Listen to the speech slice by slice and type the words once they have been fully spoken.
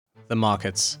the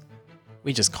markets.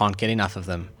 We just can't get enough of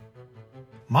them.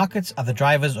 Markets are the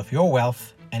drivers of your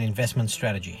wealth and investment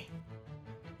strategy.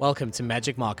 Welcome to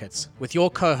Magic Markets with your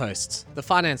co-hosts, the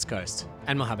Finance Ghost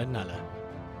and Mohammed Nalla.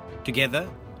 Together,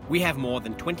 we have more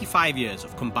than 25 years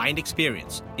of combined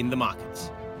experience in the markets.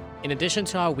 In addition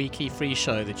to our weekly free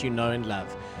show that you know and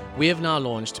love, we have now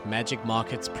launched Magic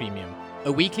Markets Premium,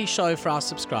 a weekly show for our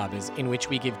subscribers in which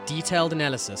we give detailed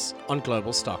analysis on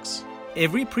global stocks.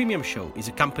 Every premium show is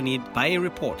accompanied by a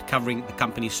report covering the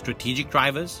company's strategic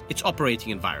drivers, its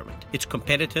operating environment, its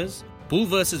competitors, bull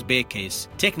versus bear case,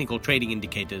 technical trading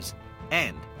indicators,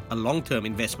 and a long-term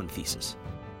investment thesis.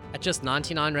 At just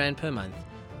 99 Rand per month,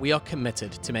 we are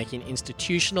committed to making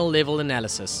institutional level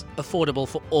analysis affordable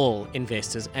for all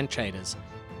investors and traders.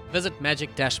 Visit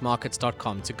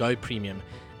magic-markets.com to go premium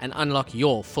and unlock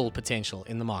your full potential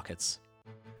in the markets.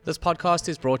 This podcast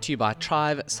is brought to you by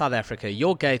Trive South Africa,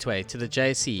 your gateway to the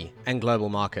JSE and global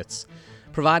markets.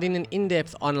 Providing an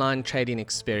in-depth online trading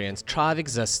experience, Trive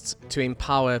exists to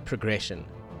empower progression.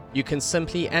 You can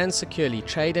simply and securely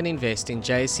trade and invest in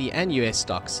JSE and US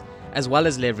stocks, as well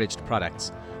as leveraged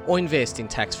products, or invest in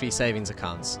tax-free savings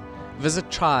accounts. Visit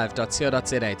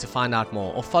trive.co.za to find out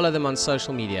more, or follow them on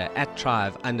social media at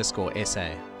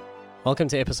trive_SA. Welcome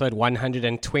to episode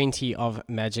 120 of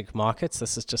Magic Markets.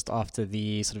 This is just after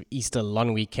the sort of Easter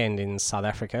long weekend in South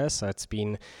Africa, so it's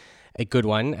been a good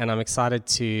one, and I'm excited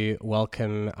to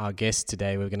welcome our guest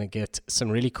today. We're going to get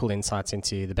some really cool insights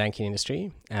into the banking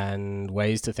industry and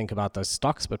ways to think about those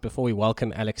stocks. But before we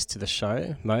welcome Alex to the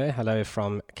show, Mo, hello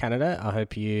from Canada. I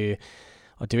hope you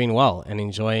are doing well and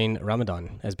enjoying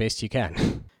Ramadan as best you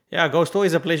can. Yeah, Ghost,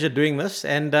 always a pleasure doing this.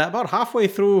 And about halfway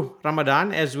through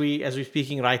Ramadan, as we're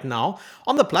speaking right now,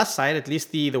 on the plus side, at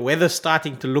least the weather's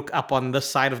starting to look up on this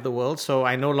side of the world. So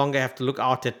I no longer have to look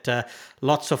out at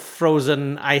lots of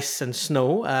frozen ice and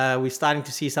snow. We're starting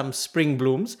to see some spring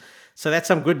blooms. So that's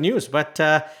some good news. But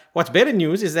what's better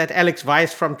news is that Alex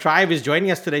Weiss from Trive is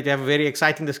joining us today to have a very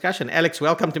exciting discussion. Alex,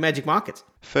 welcome to Magic Markets.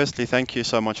 Firstly, thank you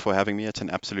so much for having me. It's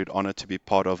an absolute honor to be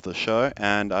part of the show,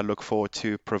 and I look forward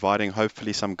to providing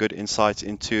hopefully some good insights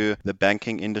into the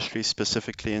banking industry,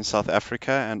 specifically in South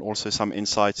Africa, and also some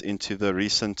insights into the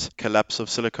recent collapse of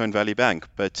Silicon Valley Bank.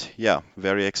 But yeah,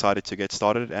 very excited to get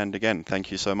started. And again, thank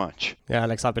you so much. Yeah,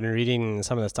 Alex, I've been reading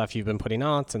some of the stuff you've been putting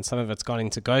out, and some of it's gone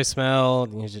into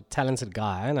GoSmell. You're a talented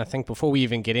guy, and I think before we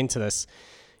even get into this,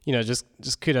 you know, just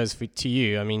kudos to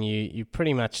you. I mean, you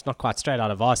pretty much not quite straight out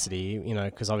of varsity, you know,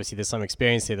 because obviously there's some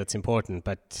experience there that's important,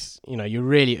 but, you know, you're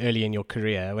really early in your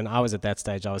career. When I was at that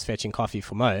stage, I was fetching coffee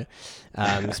for Mo.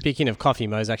 Speaking of coffee,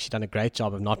 Mo's actually done a great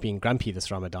job of not being grumpy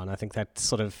this Ramadan. I think that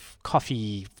sort of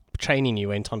coffee training you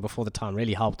went on before the time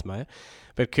really helped, Mo.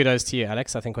 But kudos to you,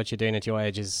 Alex. I think what you're doing at your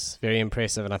age is very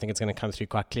impressive, and I think it's going to come through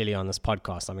quite clearly on this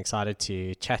podcast. I'm excited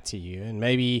to chat to you, and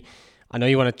maybe I know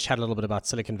you want to chat a little bit about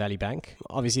Silicon Valley Bank.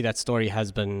 Obviously, that story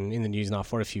has been in the news now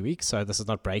for a few weeks, so this is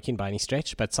not breaking by any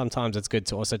stretch, but sometimes it's good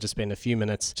to also just spend a few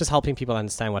minutes just helping people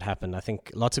understand what happened. I think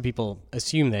lots of people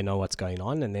assume they know what's going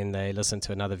on, and then they listen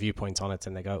to another viewpoint on it,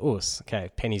 and they go, oh, okay,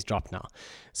 pennies drop now.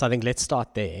 So I think let's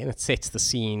start there, and it sets the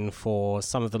scene for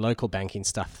some of the local banking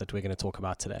stuff that we're going to talk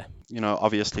about today. You know,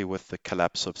 obviously with the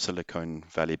collapse of Silicon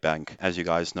Valley Bank, as you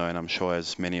guys know, and I'm sure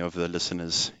as many of the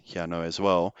listeners here know as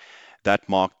well, that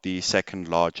marked the second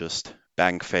largest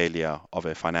bank failure of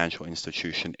a financial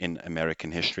institution in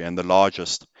American history, and the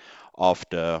largest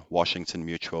after Washington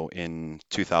Mutual in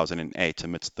 2008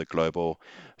 amidst the global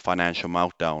financial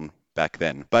meltdown back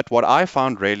then. But what I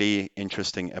found really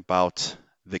interesting about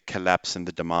the collapse and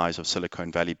the demise of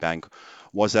Silicon Valley Bank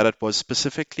was that it was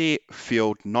specifically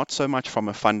fueled not so much from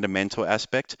a fundamental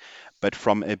aspect, but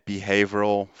from a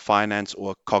behavioral, finance,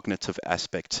 or cognitive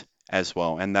aspect as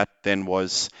well. And that then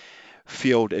was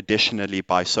fueled additionally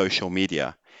by social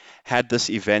media. Had this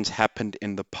event happened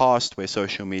in the past where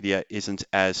social media isn't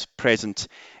as present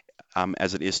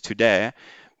as it is today,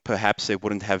 perhaps there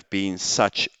wouldn't have been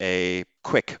such a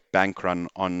quick bank run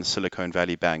on Silicon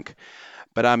Valley Bank.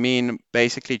 But I mean,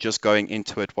 basically just going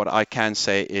into it, what I can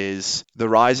say is the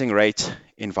rising rate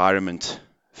environment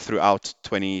throughout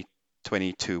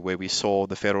 2022, where we saw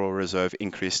the Federal Reserve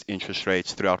increase interest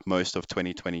rates throughout most of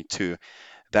 2022,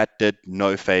 that did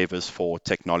no favors for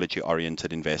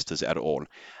technology-oriented investors at all.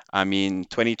 I mean,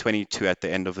 2022 at the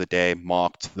end of the day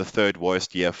marked the third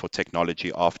worst year for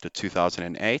technology after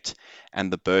 2008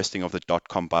 and the bursting of the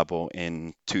dot-com bubble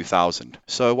in 2000.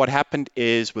 So what happened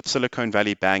is with Silicon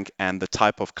Valley Bank and the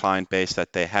type of client base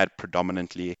that they had,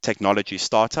 predominantly technology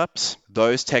startups,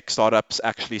 those tech startups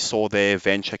actually saw their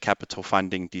venture capital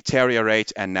funding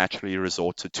deteriorate and naturally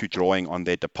resorted to drawing on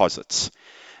their deposits.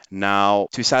 Now,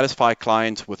 to satisfy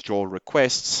client withdrawal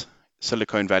requests,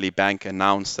 Silicon Valley Bank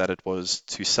announced that it was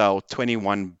to sell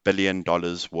 $21 billion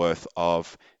worth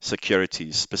of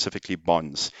securities, specifically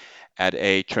bonds, at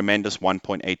a tremendous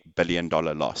 $1.8 billion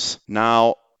loss.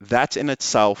 Now, that in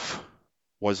itself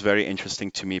was very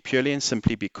interesting to me, purely and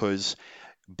simply because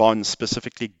bonds,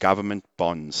 specifically government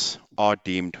bonds, are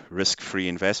deemed risk-free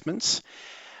investments.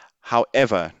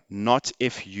 However, not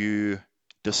if you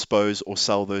dispose or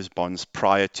sell those bonds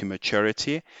prior to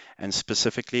maturity, and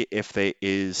specifically if there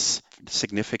is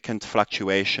significant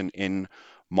fluctuation in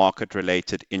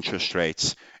market-related interest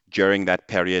rates during that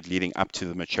period leading up to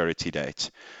the maturity date.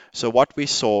 So what we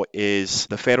saw is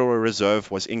the Federal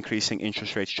Reserve was increasing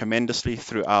interest rates tremendously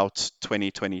throughout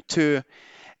 2022,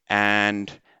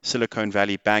 and Silicon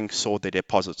Valley Bank saw their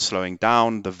deposits slowing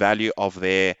down. The value of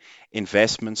their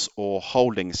investments or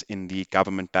holdings in the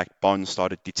government-backed bonds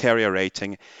started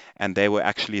deteriorating, and they were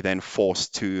actually then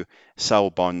forced to sell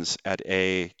bonds at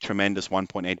a tremendous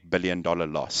 $1.8 billion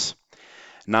loss.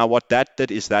 Now, what that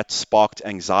did is that sparked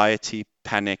anxiety,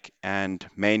 panic, and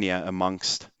mania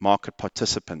amongst market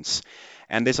participants.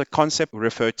 And there's a concept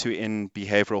referred to in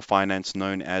behavioral finance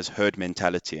known as herd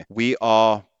mentality. We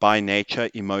are by nature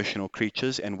emotional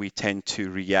creatures, and we tend to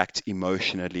react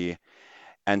emotionally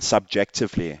and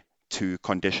subjectively to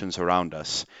conditions around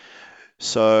us.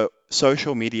 So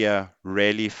social media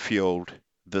really fueled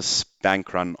this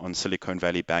bank run on Silicon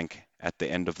Valley Bank at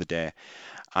the end of the day.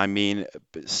 I mean,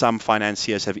 some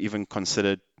financiers have even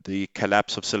considered the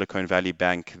collapse of Silicon Valley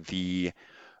Bank the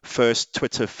first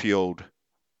Twitter-fueled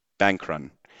bank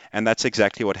run. And that's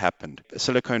exactly what happened.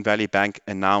 Silicon Valley Bank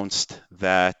announced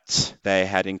that they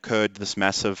had incurred this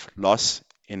massive loss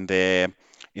in their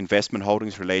investment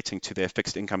holdings relating to their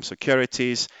fixed income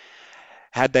securities.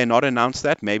 Had they not announced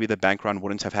that, maybe the bank run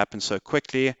wouldn't have happened so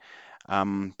quickly.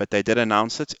 But they did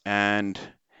announce it, and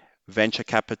venture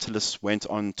capitalists went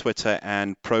on Twitter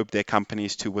and probed their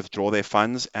companies to withdraw their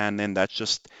funds, and then that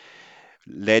just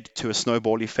led to a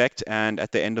snowball effect, and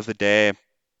at the end of the day,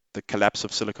 the collapse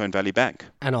of Silicon Valley Bank.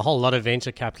 And a whole lot of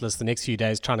venture capitalists the next few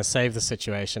days trying to save the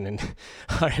situation. And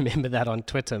I remember that on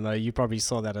Twitter, Mo, you probably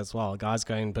saw that as well. Guys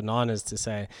going bananas to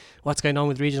say, what's going on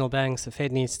with regional banks? The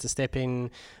Fed needs to step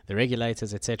in, the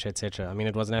regulators, etc., etc. I mean,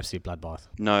 it was an absolute bloodbath.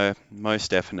 No, most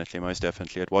definitely.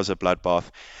 It was a bloodbath.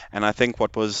 And I think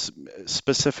what was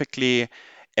specifically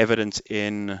evident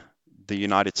in the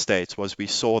United States was we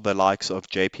saw the likes of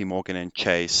JP Morgan and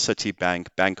Chase, Citibank,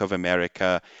 Bank of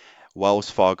America, Wells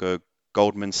Fargo,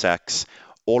 Goldman Sachs,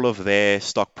 all of their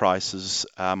stock prices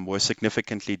were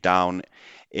significantly down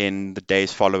in the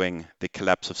days following the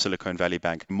collapse of Silicon Valley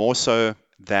Bank. More so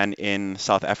than in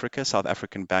South Africa. South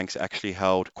African banks actually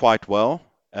held quite well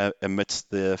amidst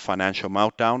the financial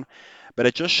meltdown. But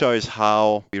it just shows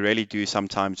how we really do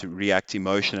sometimes react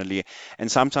emotionally, and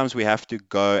sometimes we have to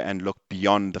go and look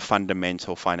beyond the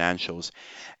fundamental financials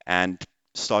and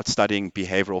start studying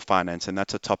behavioral finance, and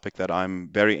that's a topic that I'm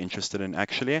very interested in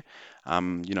actually.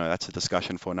 That's a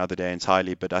discussion for another day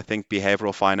entirely, but I think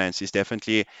behavioral finance is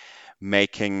definitely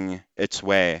making its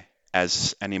way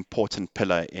as an important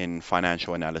pillar in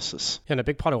financial analysis. And a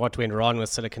big part of what went wrong with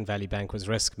Silicon Valley Bank was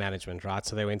risk management, right?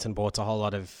 So they went and bought a whole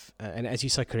lot of, and as you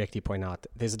so correctly point out,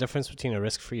 there's a difference between a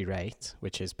risk-free rate,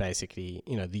 which is basically,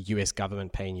 the US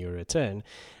government paying you a return,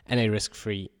 and a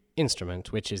risk-free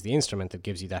instrument, which is the instrument that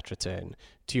gives you that return.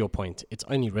 To your point, it's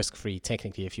only risk-free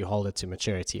technically if you hold it to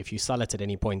maturity. If you sell it at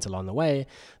any point along the way,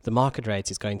 the market rate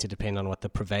is going to depend on what the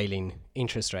prevailing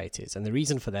interest rate is. And the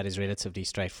reason for that is relatively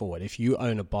straightforward. If you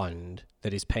own a bond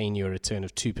that is paying you a return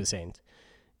of 2%,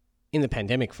 in the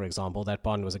pandemic, for example, that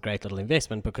bond was a great little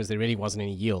investment because there really wasn't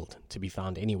any yield to be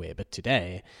found anywhere. But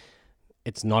today,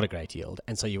 it's not a great yield,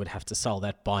 and so you would have to sell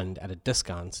that bond at a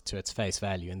discount to its face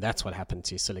value, and that's what happened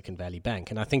to Silicon Valley Bank.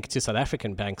 And I think to South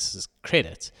African banks'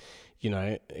 credit,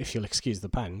 if you'll excuse the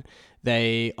pun,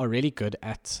 they are really good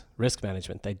at risk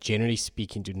management. They generally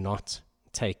speaking do not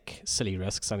take silly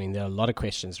risks. I mean, there are a lot of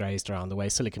questions raised around the way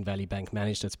Silicon Valley Bank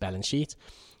managed its balance sheet,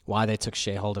 why they took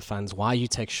shareholder funds, why you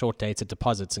take short-dated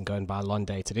deposits and go and buy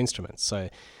long-dated instruments. So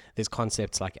there's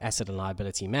concepts like asset and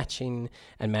liability matching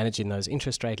and managing those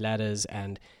interest rate ladders,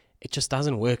 and it just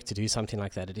doesn't work to do something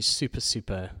like that. It is super,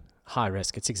 super high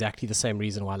risk. It's exactly the same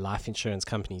reason why life insurance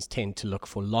companies tend to look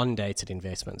for long-dated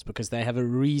investments, because they have a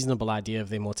reasonable idea of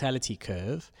their mortality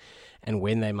curve and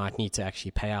when they might need to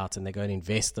actually pay out, and they go and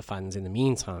invest the funds in the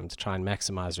meantime to try and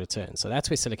maximize return. So that's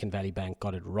where Silicon Valley Bank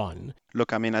got it wrong.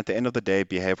 Look, I mean, at the end of the day,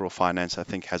 behavioral finance, I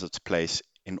think, has its place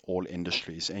in all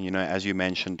industries. And, as you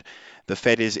mentioned, the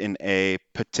Fed is in a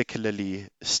particularly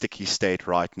sticky state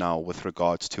right now with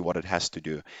regards to what it has to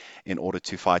do in order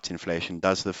to fight inflation.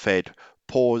 Does the Fed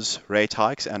pause rate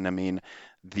hikes? And I mean,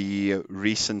 the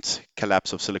recent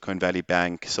collapse of Silicon Valley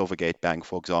Bank, Silvergate Bank,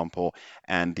 for example,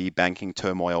 and the banking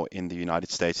turmoil in the United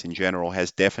States in general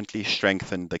has definitely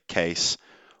strengthened the case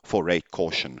for rate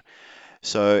caution.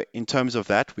 So in terms of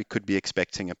that, we could be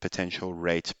expecting a potential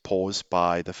rate pause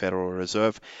by the Federal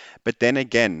Reserve. But then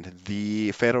again,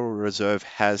 the Federal Reserve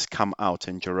has come out,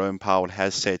 and Jerome Powell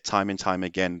has said time and time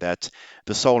again that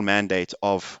the sole mandate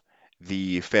of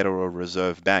the Federal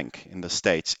Reserve Bank in the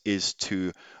States is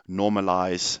to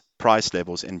normalize price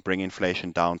levels and bring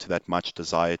inflation down to that much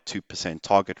desired 2%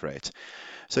 target rate.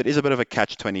 So it is a bit of a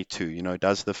catch-22.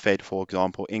 Does the Fed, for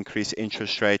example, increase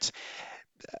interest rates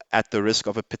at the risk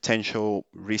of a potential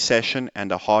recession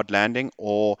and a hard landing,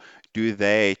 or do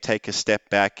they take a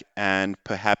step back and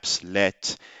perhaps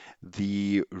let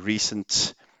the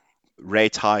recent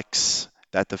rate hikes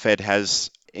that the Fed has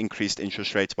increased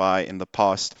interest rates by in the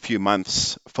past few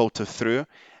months filter through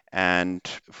and,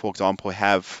 for example,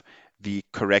 have the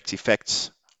correct effects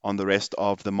on the rest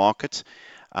of the market?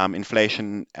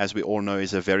 Inflation, as we all know,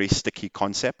 is a very sticky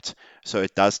concept, so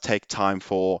it does take time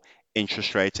for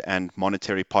interest rate and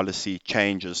monetary policy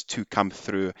changes to come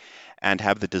through and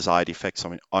have the desired effects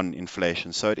on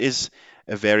inflation. So it is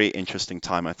a very interesting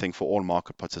time, I think, for all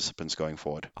market participants going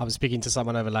forward. I was speaking to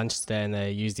someone over lunch today, and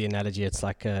they used the analogy, it's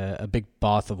like a big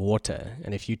bath of water,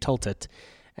 and if you tilt it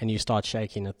and you start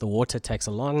shaking it, the water takes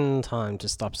a long time to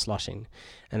stop sloshing.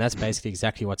 And that's basically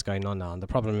exactly what's going on now. And the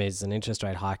problem is an interest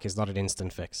rate hike is not an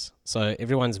instant fix. So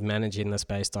everyone's managing this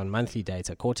based on monthly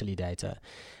data, quarterly data.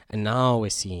 And now we're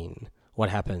seeing what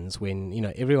happens when,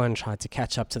 everyone tried to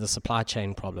catch up to the supply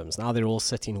chain problems. Now they're all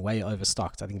sitting way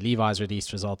overstocked. I think Levi's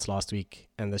released results last week,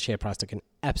 and the share price took an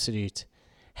absolute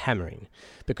hammering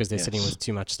because they're sitting with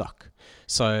too much stock.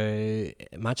 So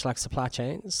much like supply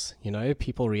chains,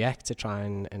 people react to try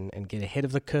and get ahead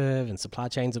of the curve, and supply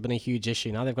chains have been a huge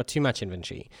issue. Now they've got too much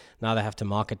inventory. Now they have to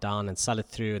mark it down and sell it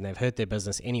through, and they've hurt their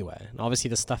business anyway. And obviously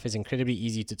this stuff is incredibly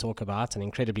easy to talk about and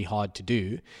incredibly hard to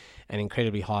do and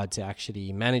incredibly hard to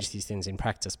actually manage these things in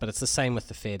practice. But it's the same with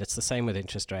the Fed. It's the same with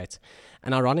interest rates.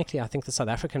 And ironically, I think the South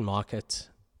African market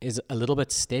is a little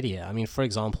bit steadier. I mean, for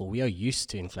example, we are used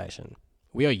to inflation.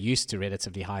 We are used to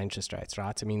relatively high interest rates,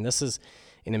 right? I mean, this is,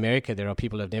 in America, there are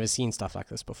people who have never seen stuff like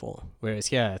this before. Whereas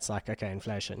here, it's like, okay,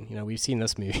 inflation. We've seen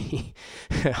this movie.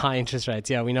 High interest rates.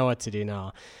 Yeah, we know what to do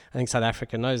now. I think South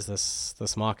Africa knows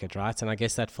this market, right? And I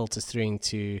guess that filters through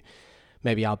into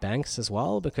maybe our banks as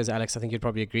well, because Alex, I think you'd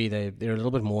probably agree they're a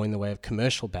little bit more in the way of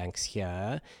commercial banks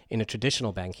here in a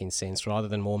traditional banking sense, rather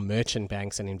than more merchant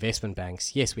banks and investment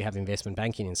banks. Yes, we have investment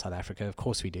banking in South Africa, of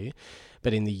course we do,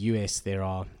 but in the US there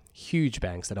are huge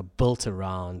banks that are built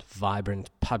around vibrant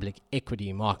public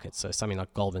equity markets. So something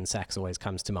like Goldman Sachs always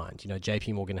comes to mind.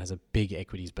 JP Morgan has a big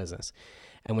equities business,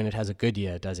 and when it has a good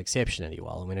year, it does exceptionally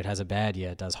well, and when it has a bad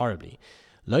year, it does horribly.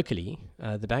 Locally,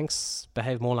 the banks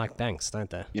behave more like banks, don't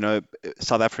they?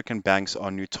 South African banks are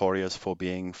notorious for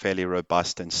being fairly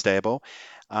robust and stable.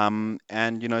 And,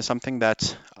 something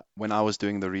that when I was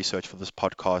doing the research for this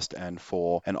podcast and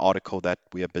for an article that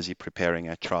we are busy preparing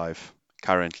at Thrive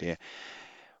currently,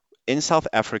 in South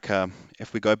Africa,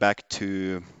 if we go back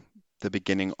to the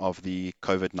beginning of the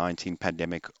COVID-19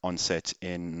 pandemic onset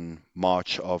in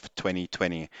March of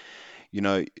 2020,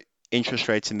 interest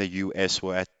rates in the US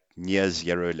were at near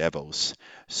zero levels.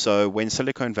 So when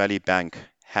Silicon Valley Bank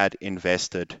had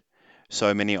invested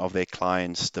so many of their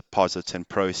clients' deposits and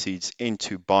proceeds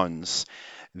into bonds,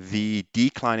 the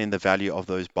decline in the value of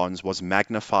those bonds was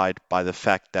magnified by the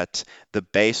fact that the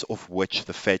base of which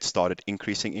the Fed started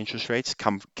increasing interest rates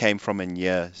came from a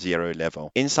near zero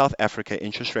level. In South Africa,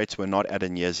 interest rates were not at a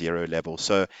near zero level.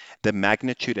 So the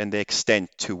magnitude and the extent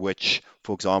to which,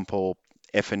 for example,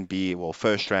 FNB,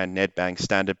 FirstRand, Nedbank,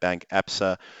 Standard Bank,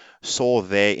 Absa saw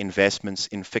their investments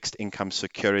in fixed income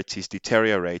securities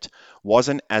deteriorate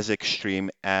wasn't as extreme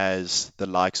as the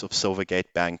likes of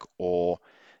Silvergate Bank or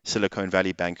Silicon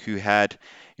Valley Bank, who had,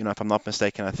 if I'm not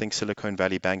mistaken, I think Silicon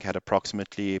Valley Bank had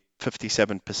approximately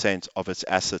 57% of its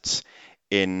assets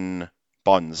in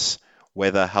bonds,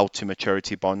 whether held to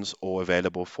maturity bonds or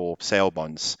available for sale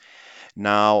bonds.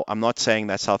 Now, I'm not saying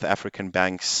that South African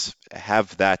banks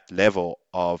have that level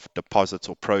of deposits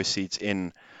or proceeds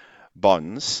in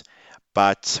bonds,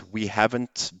 but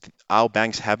our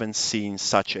banks haven't seen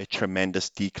such a tremendous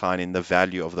decline in the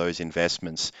value of those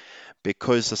investments,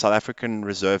 because the South African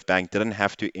Reserve Bank didn't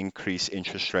have to increase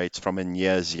interest rates from a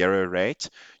near zero rate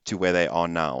to where they are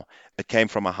now. It came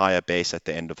from a higher base at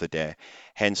the end of the day.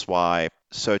 Hence why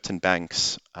certain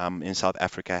banks in South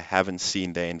Africa haven't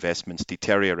seen their investments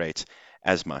deteriorate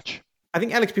as much. I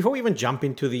think, Alex, before we even jump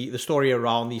into the story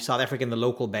around the South African, the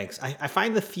local banks, I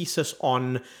find the thesis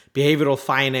on behavioral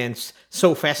finance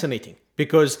so fascinating.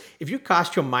 Because if you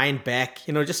cast your mind back,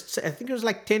 just I think it was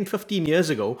like 10, 15 years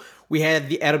ago, we had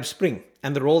the Arab Spring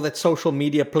and the role that social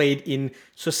media played in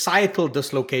societal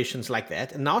dislocations like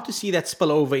that. And now to see that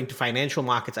spill over into financial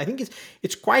markets, I think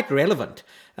it's quite relevant.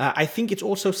 I think it's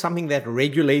also something that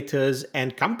regulators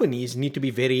and companies need to be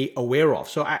very aware of.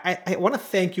 So I want to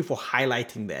thank you for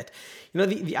highlighting that.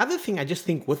 The other thing I just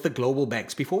think with the global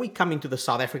banks, before we come into the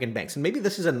South African banks, and maybe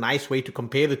this is a nice way to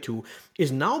compare the two,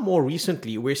 is now more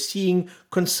recently we're seeing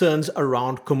concerns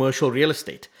around commercial real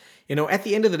estate. At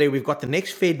the end of the day, we've got the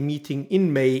next Fed meeting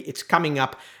in May. It's coming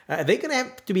up. They're going to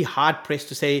have to be hard pressed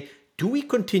to say, do we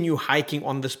continue hiking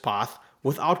on this path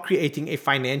without creating a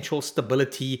financial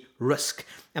stability risk?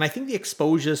 And I think the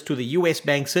exposures to the US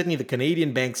banks, certainly the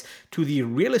Canadian banks, to the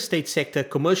real estate sector,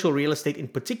 commercial real estate in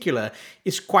particular,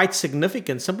 is quite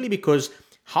significant simply because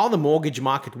how the mortgage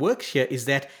market works here is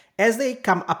that as they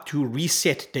come up to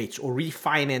reset dates or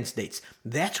refinance dates,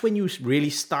 that's when you really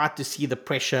start to see the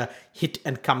pressure hit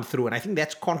and come through. And I think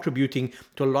that's contributing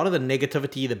to a lot of the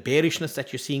negativity, the bearishness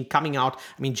that you're seeing coming out.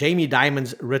 I mean, Jamie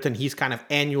Dimon's written his kind of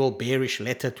annual bearish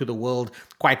letter to the world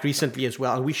quite recently as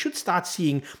well. And we should start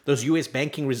seeing those US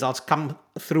banking results come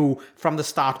through from the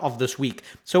start of this week.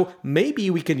 So maybe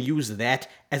we can use that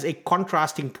as a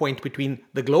contrasting point between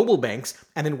the global banks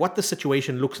and then what the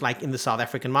situation looks like in the South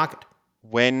African market.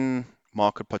 When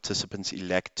market participants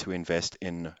elect to invest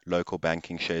in local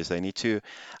banking shares, they need to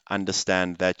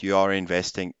understand that you are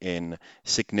investing in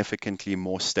significantly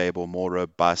more stable, more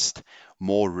robust,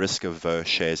 more risk-averse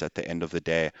shares at the end of the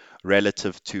day,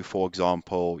 relative to, for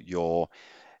example, your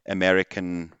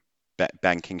American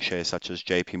banking shares such as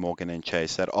JP Morgan and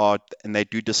Chase and they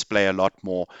do display a lot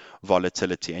more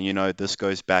volatility. And this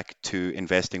goes back to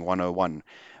investing 101,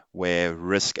 where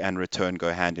risk and return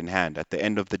go hand in hand. At the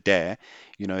end of the day,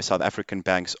 South African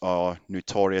banks are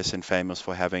notorious and famous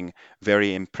for having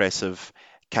very impressive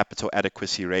capital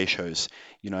adequacy ratios.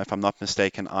 If I'm not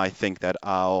mistaken, I think that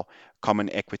our common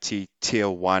equity tier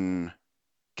 1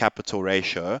 capital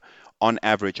ratio on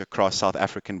average across South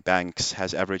African banks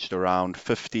has averaged around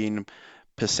 15%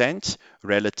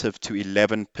 relative to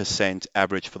 11%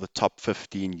 average for the top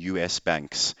 15 US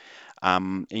banks.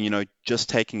 And just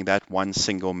taking that one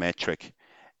single metric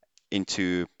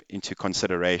into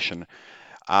consideration,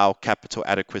 our capital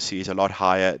adequacy is a lot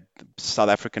higher. South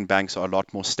African banks are a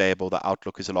lot more stable. The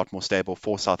outlook is a lot more stable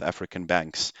for South African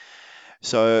banks.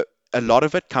 So a lot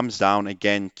of it comes down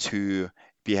again to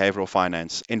behavioral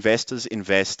finance. Investors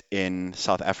invest in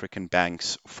South African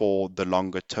banks for the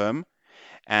longer term.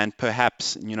 And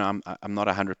perhaps, I'm not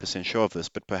 100% sure of this,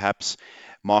 but perhaps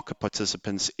market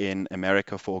participants in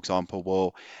America, for example,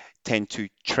 will tend to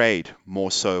trade more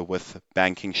so with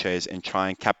banking shares and try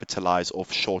and capitalize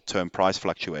off short-term price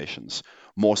fluctuations,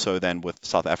 more so than with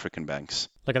South African banks.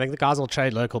 Look, I think the guys will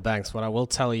trade local banks. What I will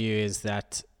tell you is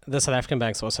that the South African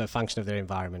banks are also a function of their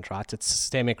environment, right? It's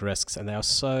systemic risks, and they are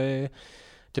so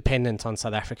dependent on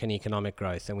South African economic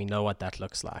growth, and we know what that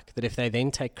looks like. That if they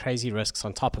then take crazy risks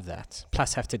on top of that,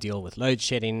 plus have to deal with load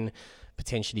shedding,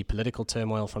 potentially political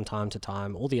turmoil from time to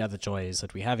time, all the other joys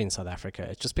that we have in South Africa,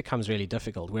 it just becomes really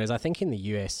difficult. Whereas I think in the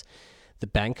US, the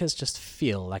bankers just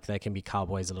feel like they can be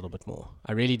cowboys a little bit more.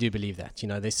 I really do believe that.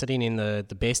 They're sitting in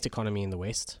the best economy in the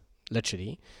West,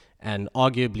 literally, and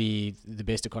arguably the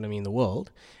best economy in the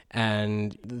world,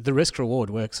 and the risk reward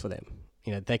works for them.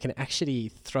 They can actually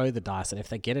throw the dice, and if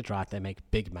they get it right, they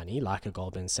make big money, like a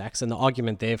Goldman Sachs. And the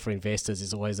argument there for investors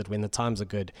is always that when the times are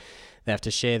good, they have to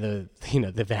share the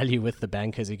value with the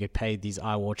bankers who get paid these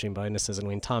eye-watering bonuses. And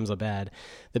when times are bad,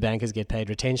 the bankers get paid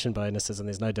retention bonuses, and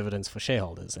there's no dividends for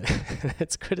shareholders.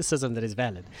 It's criticism that is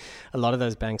valid. A lot of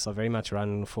those banks are very much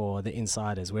run for the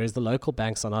insiders, whereas the local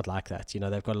banks are not like that.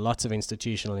 They've got lots of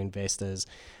institutional investors,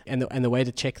 and the way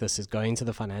to check this is go into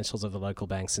the financials of the local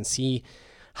banks and see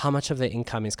how much of their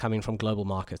income is coming from global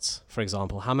markets, for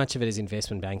example. How much of it is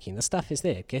investment banking? The stuff is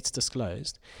there. It gets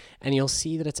disclosed. And you'll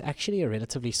see that it's actually a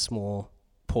relatively small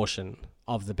portion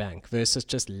of the bank versus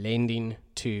just lending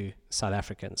to South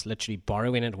Africans, literally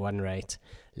borrowing at one rate,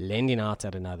 lending out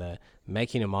at another,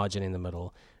 making a margin in the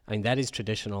middle. I mean, that is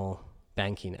traditional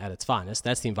banking at its finest.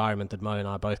 That's the environment that Mo and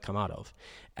I both come out of.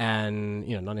 And,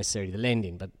 not necessarily the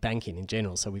lending, but banking in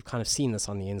general. So we've kind of seen this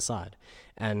on the inside.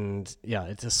 And yeah,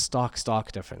 it's a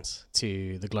stark difference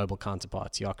to the global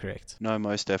counterparts. You are correct. No,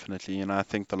 most definitely. I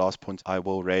think the last point I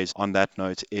will raise on that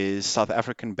note is South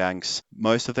African banks,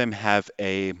 most of them have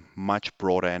a much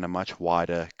broader and a much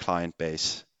wider client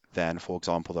base than, for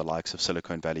example, the likes of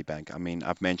Silicon Valley Bank. I mean,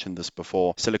 I've mentioned this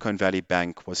before. Silicon Valley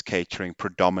Bank was catering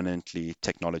predominantly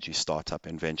technology startup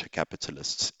and venture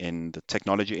capitalists in the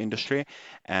technology industry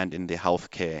and in the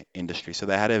healthcare industry. So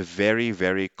they had a very,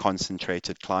 very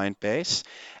concentrated client base,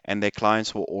 and their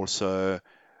clients were also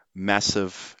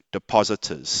massive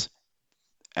depositors,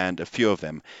 and a few of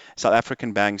them. South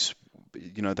African banks,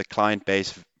 the client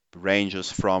base ranges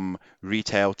from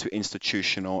retail to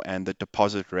institutional, and the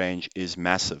deposit range is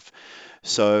massive.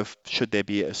 So should there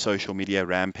be a social media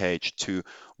rampage to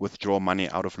withdraw money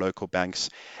out of local banks,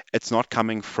 it's not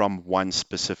coming from one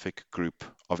specific group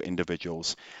of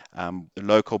individuals. The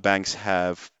local banks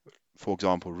have, for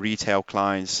example, retail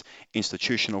clients,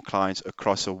 institutional clients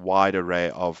across a wide array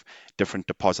of different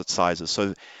deposit sizes.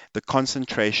 So the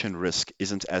concentration risk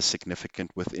isn't as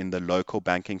significant within the local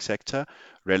banking sector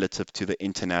relative to the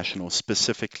international,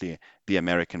 specifically the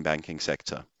American banking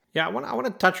sector. Yeah, I want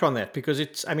to touch on that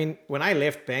because when I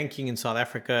left banking in South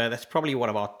Africa, that's probably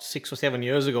about 6 or 7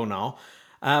 years ago now.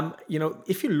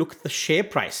 If you look at the share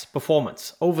price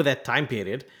performance over that time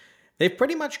period, they've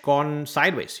pretty much gone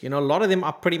sideways. A lot of them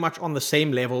are pretty much on the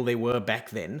same level they were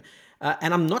back then.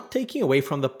 And I'm not taking away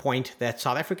from the point that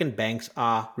South African banks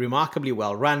are remarkably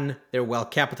well run, they're well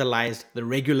capitalized, the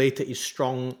regulator is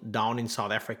strong down in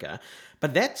South Africa.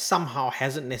 But that somehow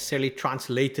hasn't necessarily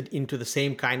translated into the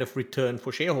same kind of return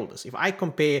for shareholders. If I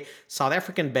compare South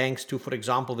African banks to, for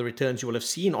example, the returns you will have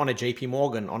seen on a JP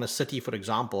Morgan, on a Citi, for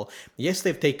example, yes,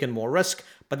 they've taken more risk,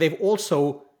 but they've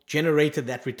also generated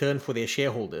that return for their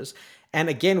shareholders. And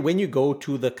again, when you go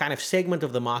to the kind of segment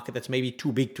of the market that's maybe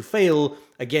too big to fail,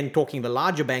 again, talking the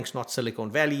larger banks, not Silicon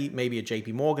Valley, maybe a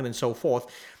JP Morgan and so forth,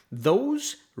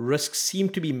 those risks seem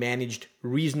to be managed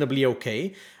reasonably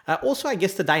okay. Also, I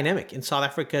guess the dynamic in South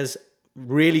Africa is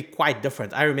really quite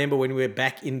different. I remember when we were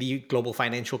back in the global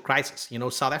financial crisis,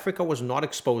 South Africa was not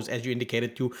exposed, as you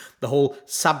indicated, to the whole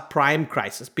subprime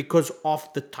crisis because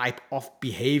of the type of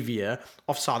behavior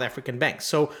of South African banks.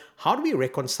 So how do we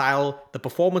reconcile the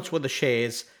performance with the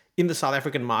shares in the South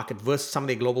African market versus some of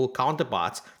their global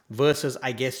counterparts versus,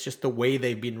 I guess, just the way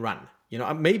they've been run?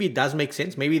 Maybe it does make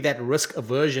sense. Maybe that risk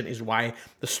aversion is why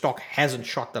the stock hasn't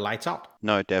shot the lights out.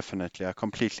 No, definitely. I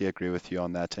completely agree with you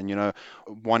on that. And,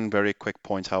 one very quick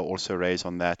point I'll also raise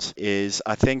on that is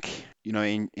I think,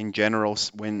 in general,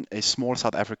 when a small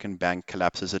South African bank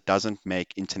collapses, it doesn't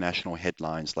make international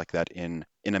headlines like that in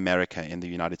America, in the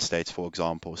United States, for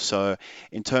example. So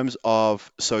in terms of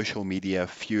social media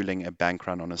fueling a bank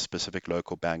run on a specific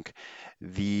local bank,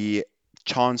 the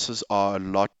chances are a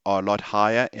lot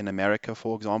higher in America,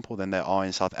 for example, than they are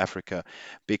in South Africa,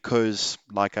 because,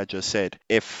 like I just said,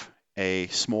 if a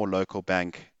small local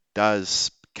bank does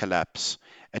collapse,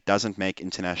 it doesn't make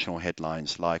international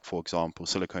headlines like, for example,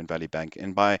 Silicon Valley Bank.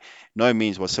 And by no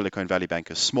means was Silicon Valley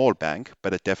Bank a small bank,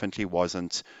 but it definitely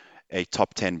wasn't a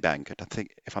top 10 bank. I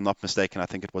think, if I'm not mistaken, I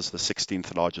think it was the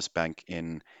 16th largest bank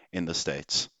in the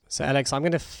States. So Alex, I'm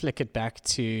going to flick it back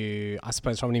to, I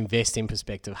suppose, from an investing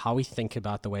perspective, how we think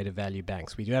about the way to value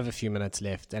banks. We do have a few minutes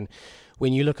left. And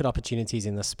when you look at opportunities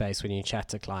in this space, when you chat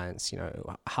to clients,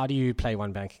 how do you play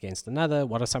one bank against another?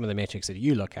 What are some of the metrics that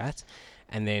you look at?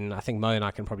 And then I think Mo and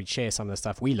I can probably share some of the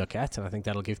stuff we look at. And I think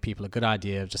that'll give people a good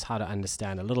idea of just how to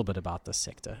understand a little bit about this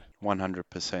sector.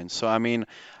 100%. So,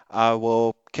 I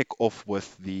will kick off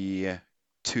with the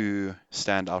two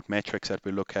standout metrics that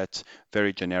we look at,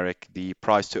 very generic: the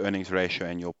price to earnings ratio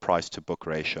and your price to book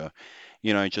ratio.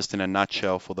 Just in a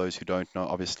nutshell, for those who don't know,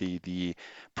 obviously the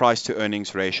price to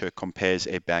earnings ratio compares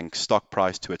a bank's stock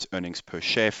price to its earnings per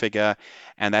share figure,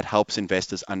 and that helps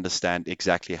investors understand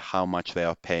exactly how much they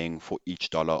are paying for each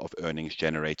dollar of earnings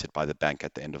generated by the bank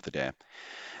at the end of the day.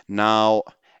 Now,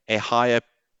 a higher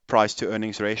price to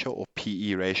earnings ratio, or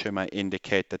PE ratio, might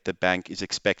indicate that the bank is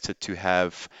expected to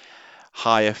have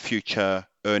higher future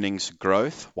earnings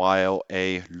growth, while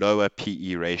a lower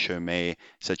PE ratio may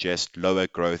suggest lower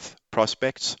growth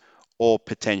prospects or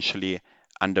potentially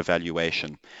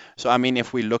undervaluation. So,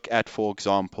 if we look at, for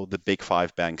example, the big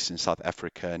five banks in South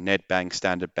Africa, Nedbank,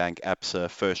 Standard Bank, Absa,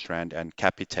 FirstRand, and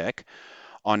Capitec,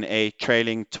 on a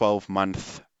trailing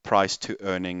 12-month price to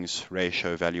earnings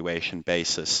ratio valuation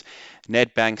basis,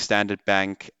 Nedbank, Standard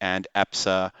Bank, and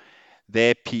Absa,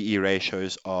 their PE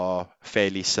ratios are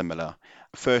fairly similar.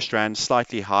 FirstRand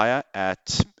slightly higher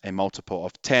at a multiple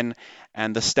of 10,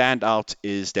 and the standout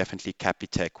is definitely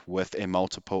Capitec with a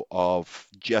multiple of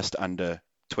just under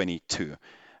 22,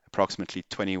 approximately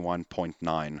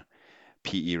 21.9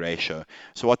 PE ratio.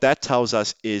 So what that tells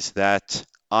us is that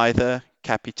either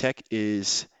Capitec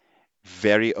is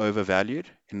very overvalued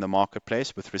in the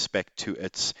marketplace with respect to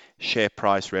its share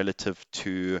price relative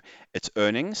to its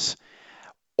earnings,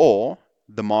 or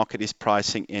the market is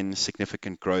pricing in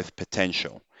significant growth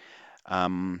potential.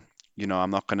 I'm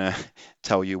not going to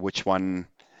tell you which one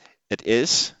it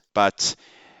is, but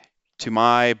to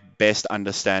my best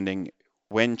understanding,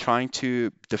 when trying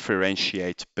to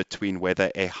differentiate between whether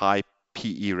a high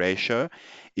PE ratio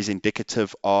is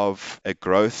indicative of a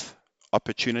growth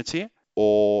opportunity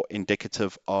or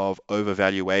indicative of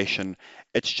overvaluation,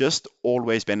 it's just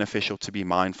always beneficial to be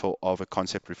mindful of a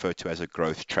concept referred to as a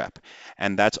growth trap.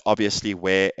 And that's obviously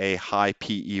where a high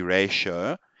PE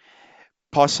ratio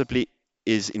possibly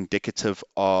is indicative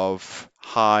of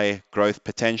high growth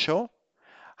potential.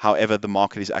 However, the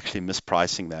market is actually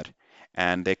mispricing that.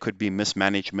 And there could be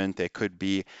mismanagement, there could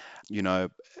be,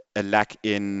 a lack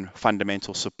in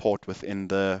fundamental support within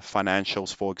the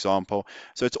financials, for example.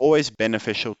 So it's always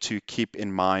beneficial to keep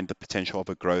in mind the potential of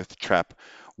a growth trap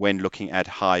when looking at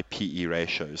high PE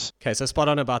ratios. Okay, so spot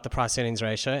on about the price earnings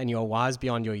ratio, and you're wise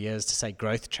beyond your years to say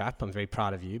growth trap. I'm very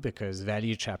proud of you, because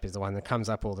value trap is the one that comes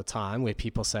up all the time, where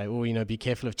people say, be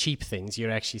careful of cheap things. You're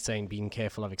actually saying being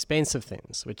careful of expensive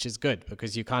things, which is good,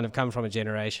 because you kind of come from a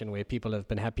generation where people have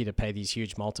been happy to pay these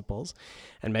huge multiples,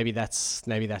 and maybe that's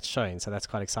showing. So that's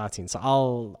quite exciting.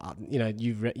 So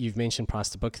you've mentioned price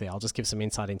to book there. I'll just give some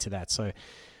insight into that. So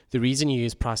the reason you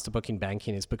use price to book in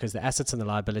banking is because the assets and the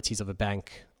liabilities of a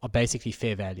bank are basically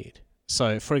fair valued.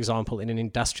 So, for example, in an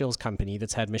industrials company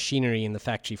that's had machinery in the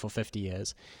factory for 50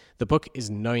 years, the book is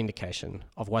no indication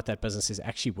of what that business is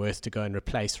actually worth to go and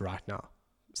replace right now.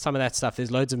 Some of that stuff,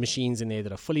 there's loads of machines in there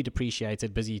that are fully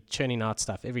depreciated, busy churning out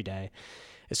stuff every day.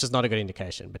 It's just not a good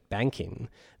indication. But banking,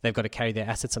 they've got to carry their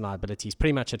assets and liabilities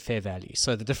pretty much at fair value.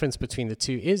 So the difference between the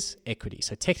two is equity.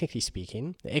 So technically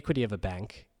speaking, the equity of a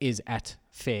bank is at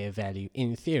fair value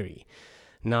in theory.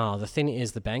 Now, the thing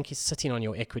is, the bank is sitting on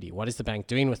your equity. What is the bank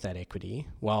doing with that equity?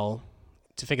 Well,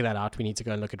 to figure that out, we need to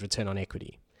go and look at return on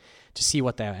equity to see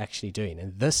what they are actually doing.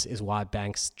 And this is why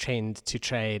banks tend to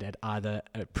trade at either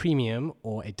a premium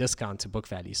or a discount to book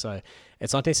value. So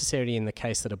it's not necessarily in the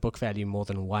case that a book value more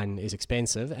than 1 is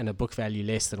expensive and a book value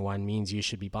less than 1 means you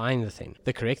should be buying the thing.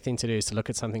 The correct thing to do is to look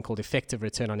at something called effective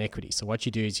return on equity. So what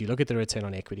you do is you look at the return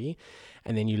on equity,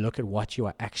 and then you look at what you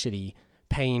are actually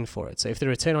paying for it. So if the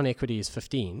return on equity is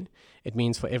 15, it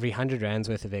means for every 100 rands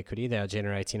worth of equity, they are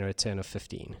generating a return of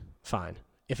 15. Fine.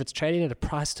 If it's trading at a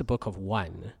price to book of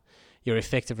 1, your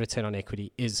effective return on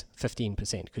equity is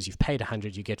 15%, because you've paid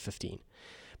 100, you get 15.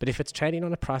 But if it's trading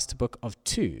on a price to book of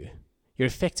 2, your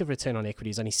effective return on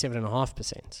equity is only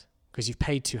 7.5%, because you've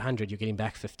paid 200, you're getting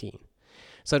back 15.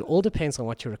 So it all depends on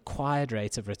what your required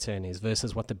rate of return is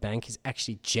versus what the bank is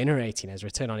actually generating as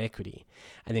return on equity.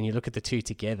 And then you look at the two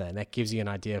together, and that gives you an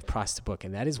idea of price to book.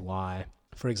 And that is why,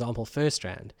 for example,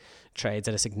 FirstRand trades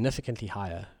at a significantly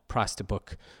higher price to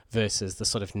book versus the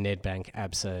sort of Nedbank,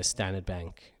 Absa, Standard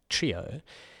Bank trio.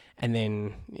 And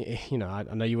then, I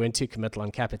know you weren't too committal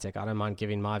on Capitec. I don't mind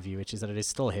giving my view, which is that it is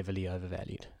still heavily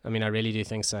overvalued. I mean, I really do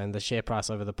think so. And the share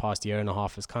price over the past year and a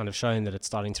half has kind of shown that it's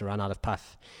starting to run out of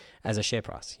puff as a share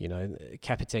price.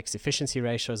 Capitec's efficiency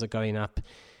ratios are going up.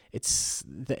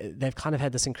 They've kind of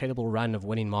had this incredible run of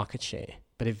winning market share,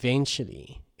 but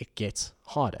eventually it gets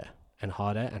harder and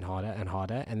harder and harder and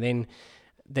harder. And then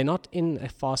they're not in a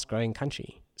fast growing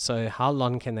country. So how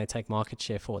long can they take market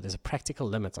share for? There's a practical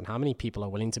limit on how many people are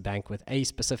willing to bank with a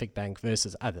specific bank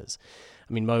versus others.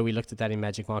 I mean, Mo, we looked at that in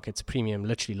Magic Markets Premium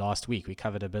literally last week. We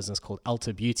covered a business called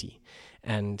Ulta Beauty.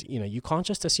 And, you can't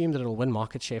just assume that it'll win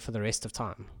market share for the rest of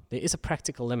time. There is a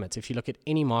practical limit. If you look at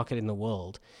any market in the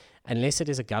world, unless it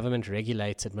is a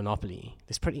government-regulated monopoly,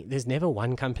 there's never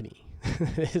one company.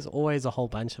 There's always a whole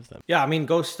bunch of them. Yeah, I mean,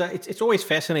 Ghost, it's always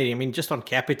fascinating. I mean, just on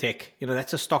Capitec,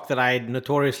 that's a stock that I had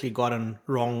notoriously gotten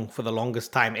wrong for the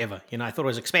longest time ever. I thought it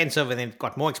was expensive, and then it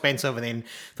got more expensive, and then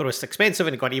thought it was expensive,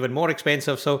 and it got even more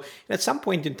expensive. So at some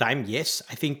point in time, yes,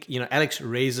 I think, Alex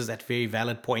raises that very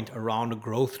valid point around a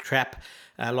growth trap.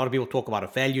 A lot of people talk about a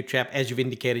value trap. As you've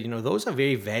indicated, those are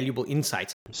very valuable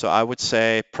insights. So I would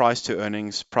say price to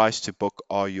earnings, price to book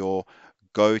are your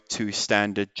go-to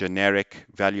standard generic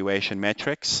valuation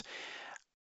metrics.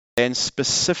 And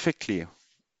specifically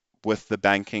with the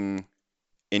banking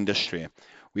industry,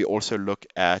 we also look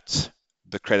at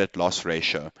the credit loss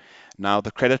ratio. Now,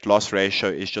 the credit loss ratio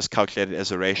is just calculated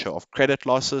as a ratio of credit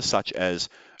losses such as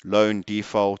loan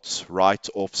defaults,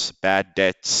 write-offs, bad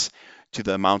debts, to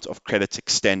the amount of credit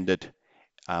extended,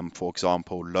 for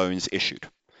example, loans issued.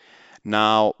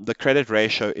 Now, the credit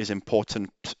ratio is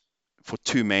important for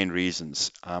two main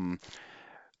reasons. The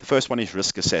first one is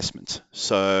risk assessment.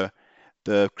 So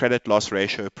the credit loss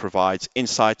ratio provides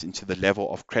insight into the level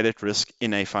of credit risk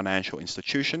in a financial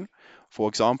institution, for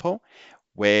example,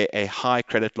 where a high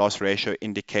credit loss ratio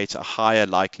indicates a higher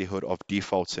likelihood of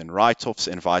defaults and write-offs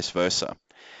and vice versa.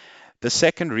 The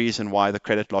second reason why the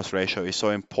credit loss ratio is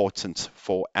so important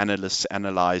for analysts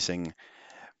analyzing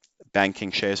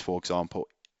banking shares, for example,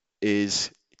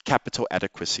 is capital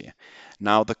adequacy.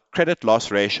 Now, the credit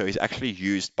loss ratio is actually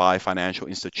used by financial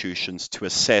institutions to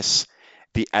assess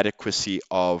the adequacy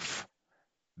of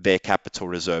their capital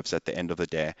reserves at the end of the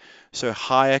day. So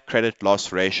higher credit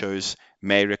loss ratios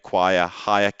may require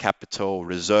higher capital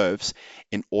reserves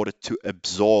in order to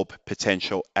absorb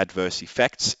potential adverse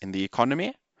effects in the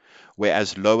economy,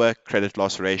 whereas lower credit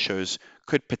loss ratios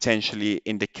could potentially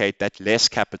indicate that less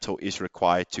capital is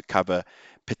required to cover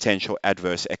potential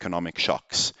adverse economic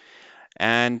shocks.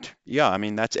 And yeah, I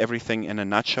mean, that's everything in a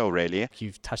nutshell, really.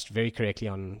 You've touched very correctly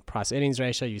on price earnings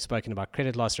ratio. You've spoken about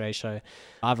credit loss ratio.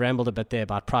 I've rambled a bit there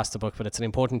about price to book, but it's an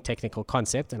important technical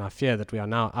concept, and I fear that we are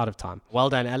now out of time. Well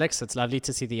done, Alex. It's lovely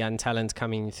to see the young talent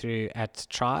coming through at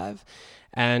Trive.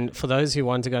 And for those who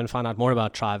want to go and find out more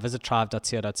about Trive, visit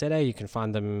trive.co.za. You can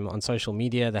find them on social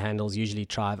media. The handle's usually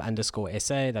Trive_SA.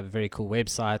 They have a very cool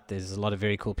website. There's a lot of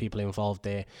very cool people involved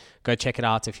there. Go check it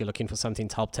out if you're looking for something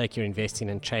to help take your investing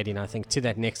and trading, I think, to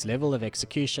that next level of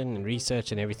execution and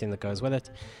research and everything that goes with it.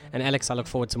 And Alex, I look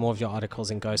forward to more of your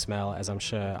articles in Ghost Mail, as I'm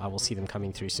sure I will see them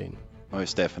coming through soon.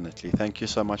 Most definitely. Thank you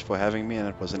so much for having me, and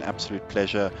it was an absolute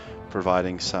pleasure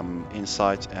providing some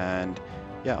insight. And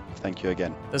yeah, thank you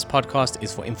again. This podcast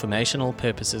is for informational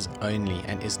purposes only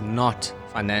and is not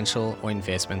financial or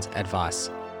investment advice.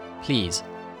 Please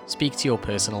speak to your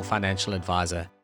personal financial advisor.